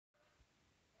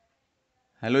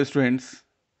Hello, students.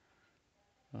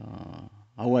 Uh,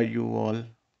 how are you all?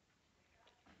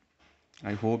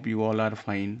 I hope you all are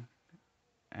fine,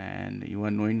 and you are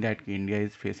knowing that India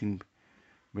is facing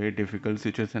very difficult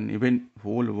situation. Even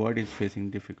whole world is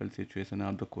facing difficult situation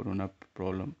of the corona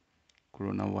problem,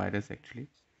 coronavirus actually.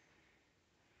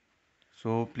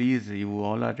 So please, you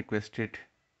all are requested,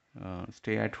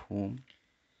 stay at home,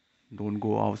 don't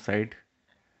go outside,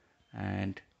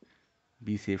 and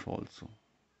be safe also.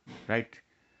 Right?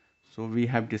 So we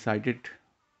have decided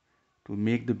to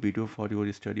make the video for your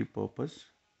study purpose.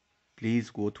 Please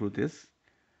go through this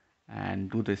and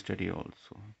do the study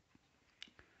also.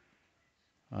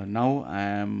 Now I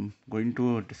am going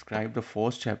to describe the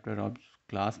first chapter of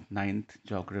class ninth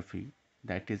geography,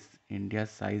 that is India's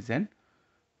size and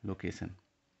location.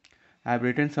 I have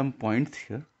written some points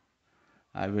here.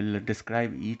 I will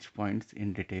describe each points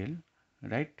in detail,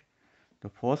 right? The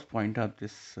first point of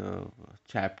this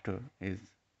chapter is,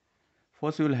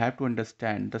 first you will have to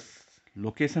understand the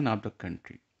location of the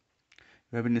country.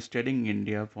 You have been studying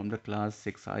India from the class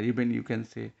 6 or even you can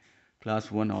say class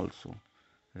 1 also,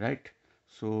 right?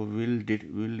 So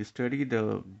we'll study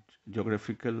the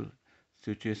geographical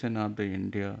situation of the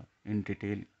India in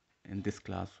detail in this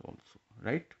class also,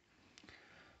 right?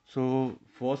 So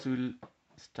first we'll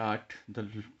start the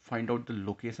find out the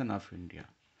location of India.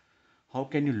 How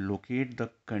can you locate the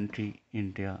country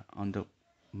India on the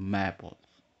map also,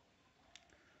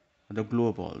 the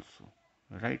globe also,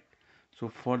 right? So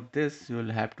for this you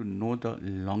will have to know the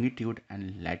longitude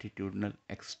and latitudinal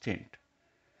extent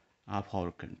of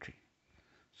our country.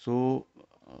 So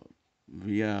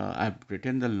uh, I've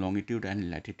written the longitude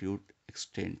and latitude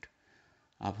extent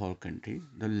of our country.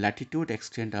 The latitude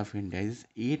extent of India is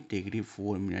 8 degree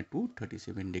 4 minute to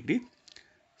 37 degree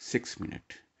 6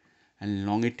 minute, and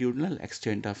longitudinal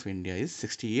extent of India is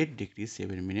 68 degree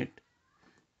 7 minute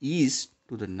east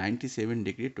to the 97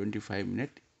 degree 25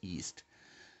 minute east.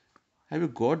 Have you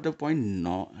got the point?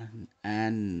 No,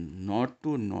 and north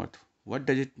to north. What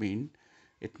does it mean?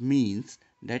 It means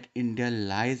that India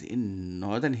lies in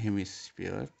northern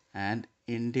hemisphere and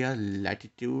India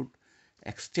latitude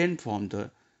extend from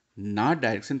the north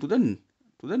direction to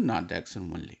the north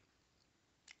direction only.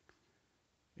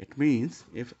 It means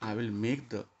if I will make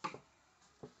the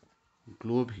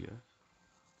globe here,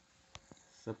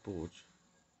 suppose,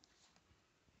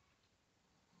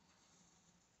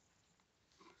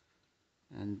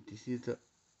 and this is the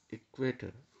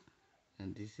equator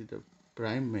and this is the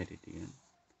prime meridian.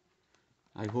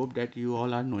 I hope that you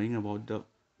all are knowing about the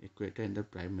equator and the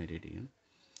prime meridian.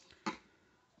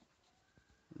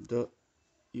 The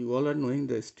You all are knowing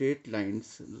the straight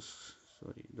lines,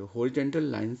 sorry, the horizontal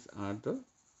lines are the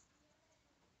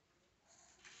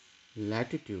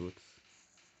latitudes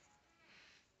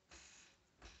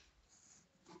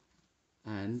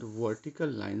and vertical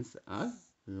lines are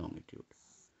longitude.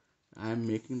 I am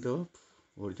making the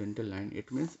horizontal line,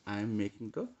 it means I am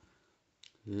making the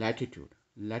latitude.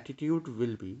 Latitude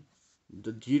will be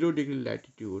the 0 degree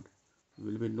latitude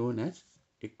will be known as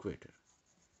equator,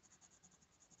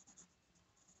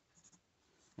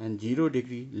 and 0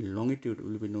 degree longitude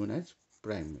will be known as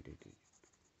prime meridian.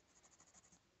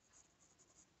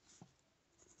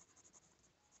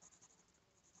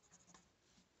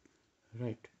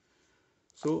 Right.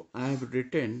 So I have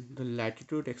written the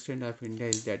latitude extent of India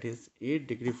is, that is 8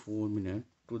 degree 4 minute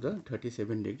to the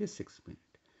 37 degree 6 minute.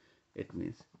 It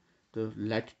means the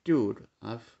latitude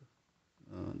of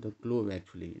the globe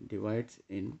actually divides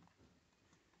in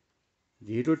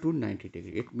 0 to 90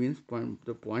 degree. It means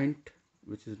the point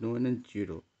which is known as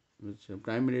 0, which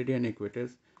prime meridian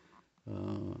equators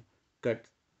uh, cut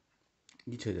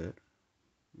each other,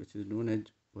 which is known as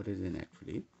origin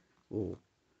actually. O.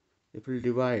 It will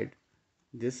divide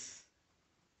this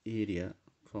area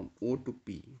from O to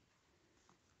P.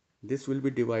 This will be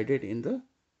divided in the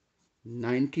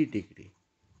 90 degree,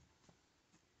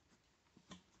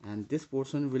 and this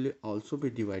portion will also be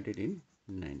divided in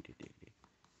 90 degree.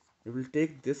 We will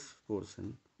take this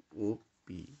portion OP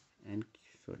and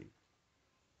sorry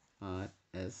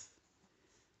RS.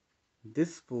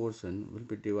 This portion will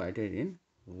be divided in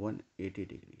 180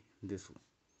 degree. This one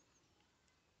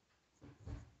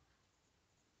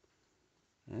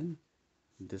and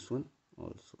this one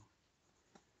also.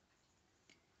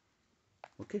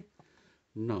 Okay.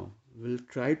 Now we'll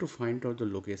try to find out the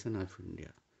location of India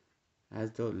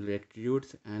as the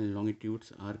latitudes and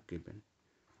longitudes are given.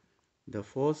 The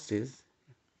first is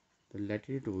the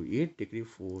latitude 8 degree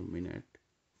 4 minute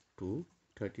to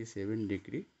 37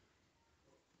 degree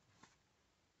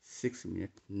 6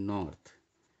 minute north.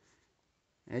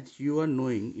 As you are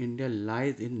knowing, India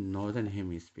lies in northern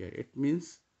hemisphere. It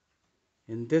means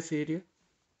in this area,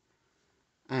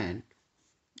 and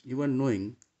you are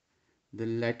knowing the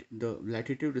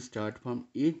latitude start from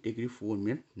 8 degree 4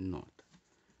 minute north.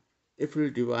 If we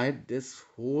divide this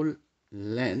whole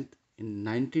length in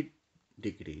 90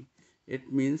 degree,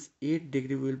 it means 8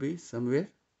 degree will be somewhere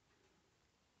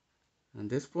on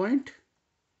this point.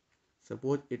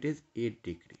 Suppose it is 8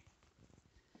 degree,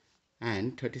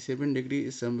 and 37 degree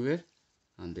is somewhere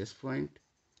on this point,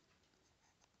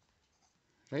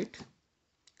 right?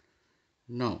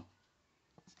 Now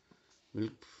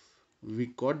we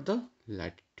got the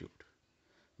latitude.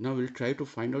 Now we'll try to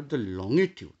find out the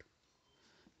longitude.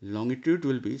 Longitude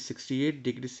will be 68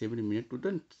 degrees 7 minute to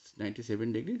the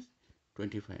 97 degrees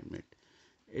 25 minute.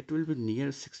 It will be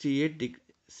near 68 degree.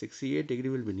 68 degree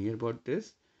will be near about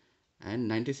this, and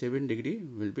 97 degree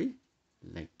will be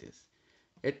like this.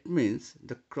 It means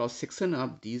the cross section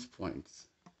of these points.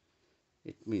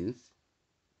 It means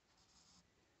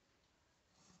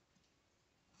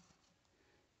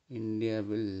India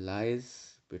will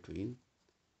lies between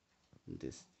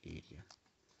this area,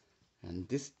 and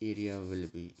this area will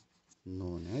be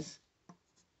known as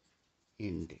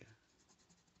India.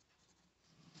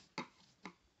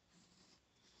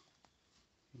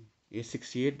 A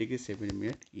 68 degree 7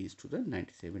 minute east to the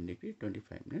 97 degree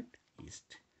 25 minute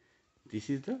east. This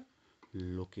is the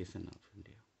location of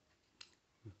India.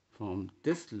 From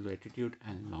this latitude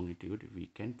and longitude, we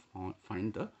can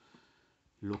find the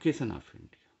location of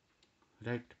India.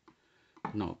 Right.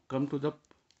 Now come to the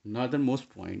northernmost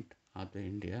point of the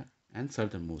India and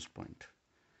southernmost point.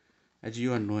 As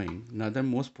you are knowing,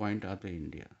 northernmost point of the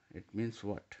India, it means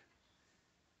what?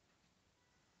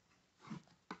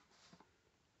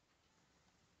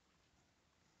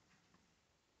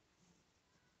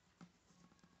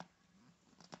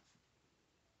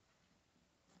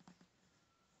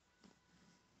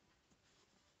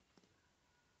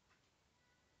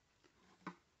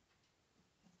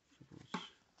 Suppose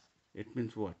it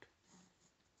means what?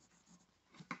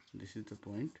 This is the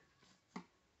point,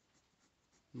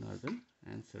 northern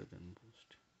and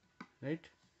southernmost, right?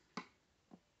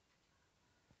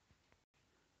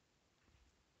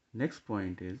 Next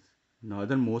point is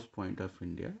northernmost point of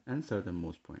India and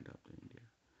southernmost point of the India.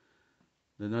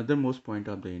 The northernmost point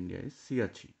of the India is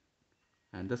Siachen,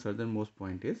 and the southernmost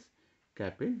point is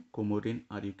Cape Comorin,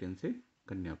 or you can say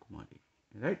Kanyakumari,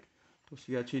 right? So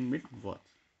Siachen means what?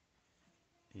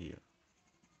 Here,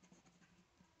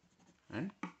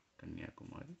 and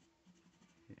Kanyakumari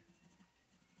here.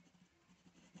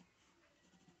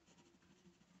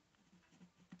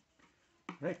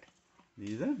 Right?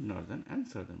 These are northern and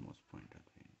southernmost point of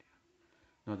the India.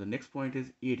 Now the next point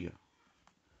is area.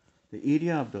 The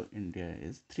area of the India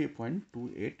is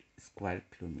 3.28 square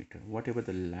kilometer. Whatever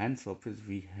the land surface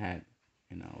we have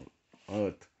in our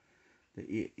earth,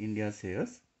 the India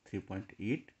says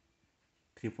 3.28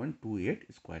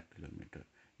 square kilometer.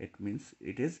 It means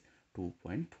it is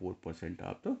 2.4%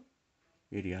 of the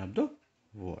area of the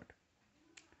world.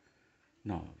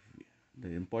 Now the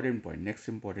important point, next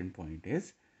important point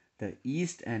is the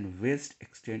east and west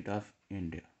extent of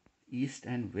India. East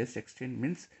and west extent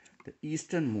means the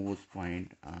easternmost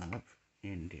point of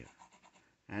India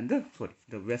and the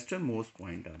westernmost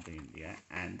point of the India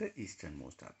and the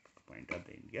easternmost point of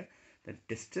the India. The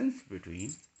distance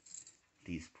between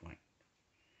these points,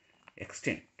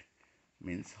 extent,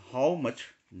 means how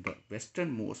much the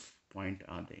westernmost point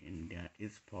of the India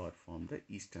is far from the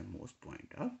easternmost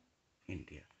point of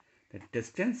India. The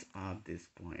distance of this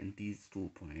point, these 2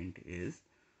 points, is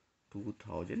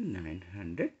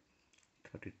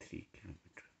 2,933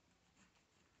 kilometers.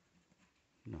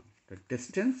 Now, the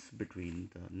distance between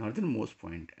the northernmost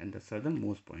point and the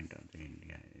southernmost point of the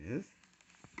India is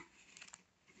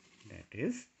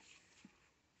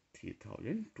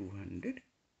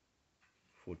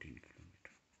 3,214 kilometers.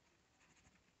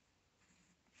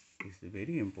 This is a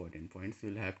very important point, so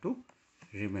you'll have to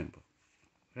remember,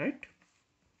 right?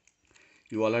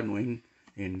 You all are knowing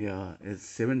India is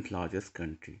 7th largest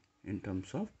country in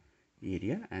terms of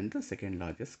area and the second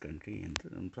largest country in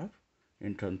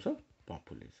terms of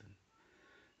population.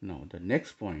 Now the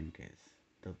next point is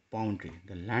the boundary,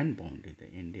 the land boundary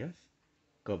the India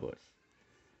covers.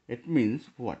 It means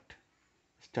what?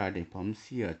 Starting from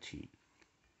Siachen,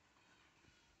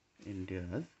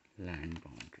 India's land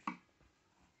boundary.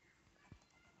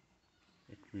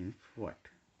 It means what?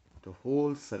 The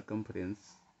whole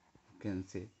circumference, you can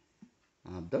say,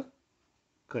 of the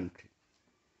country.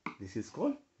 This is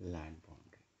called land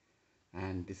boundary,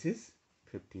 and this is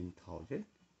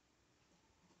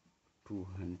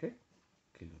 15,200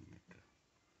 kilometer.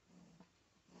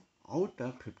 Out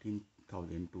of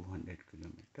 15,200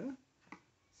 kilometer,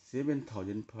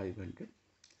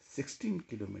 7,516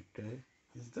 kilometer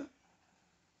is the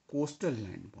coastal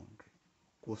land boundary.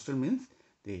 Coastal means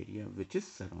the area which is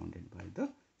surrounded by the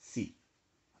sea.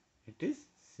 It is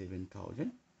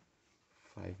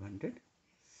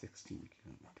 7,516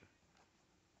 kilometer.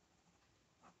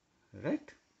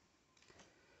 Right?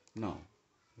 Now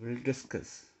we'll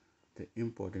discuss the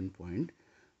important point,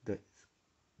 the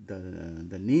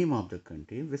the name of the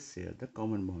country which share the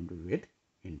common boundary with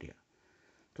India.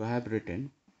 So I have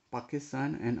written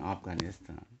Pakistan and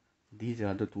Afghanistan. These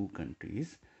are the two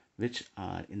countries which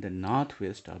are in the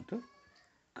northwest of the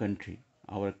country,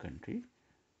 our country,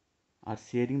 are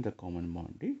sharing the common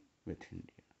boundary with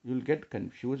India. You will get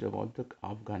confused about the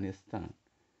Afghanistan,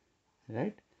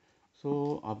 right?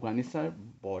 So Afghanistan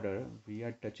border we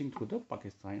are touching through the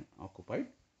Pakistan occupied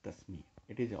Kashmir.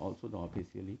 It is also the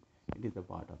officially it is a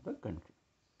part of the country.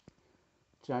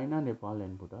 China, Nepal,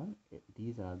 and Bhutan.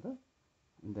 These are the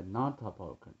in the north of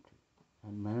our country,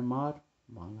 and Myanmar,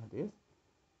 Bangladesh.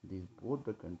 These both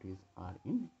the countries are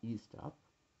in east of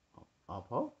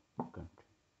our country.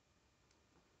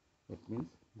 It means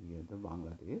here the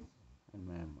Bangladesh and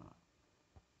Myanmar,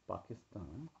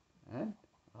 Pakistan and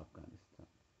Afghanistan.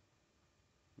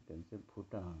 You can say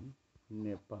Bhutan,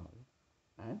 Nepal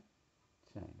and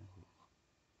China here.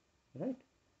 Right?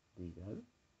 These are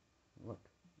what?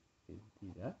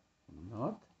 These are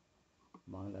north,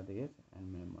 Bangladesh and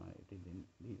Myanmar. It is in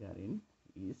these are in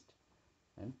east,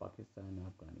 and Pakistan and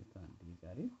Afghanistan. These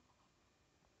are in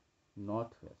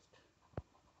northwest.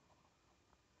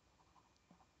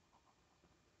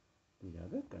 These are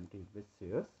the countries which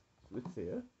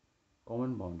share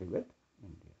common boundary with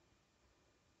India.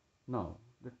 Now,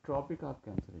 the Tropic of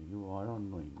Cancer, you are all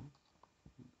knowing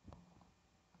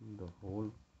the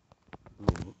whole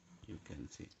globe, you can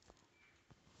see.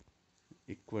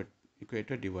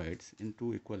 Equator divides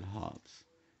into equal halves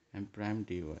and prime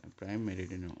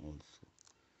meridian also.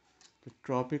 The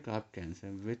Tropic of Cancer,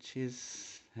 which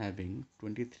is having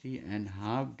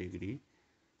 23.5 degree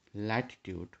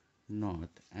latitude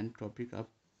north, and Tropic of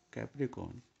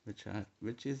Capricorn,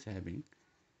 which is having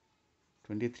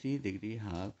 23 degree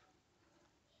half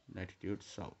latitude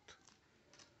south.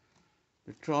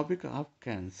 The Tropic of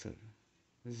Cancer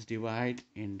which divide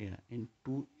India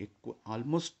into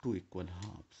almost two equal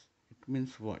halves. It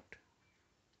means what?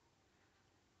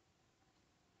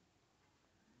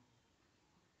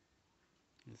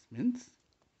 This means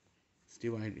it's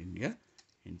divide India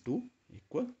into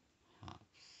equal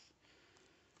halves.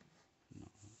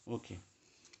 Now, okay.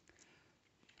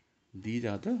 These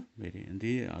are the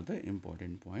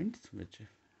important points which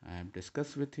I have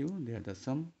discussed with you. There are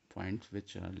some points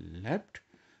which are left.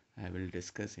 I will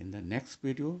discuss in the next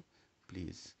video.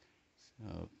 Please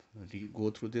go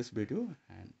through this video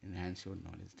and enhance your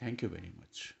knowledge. Thank you very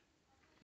much.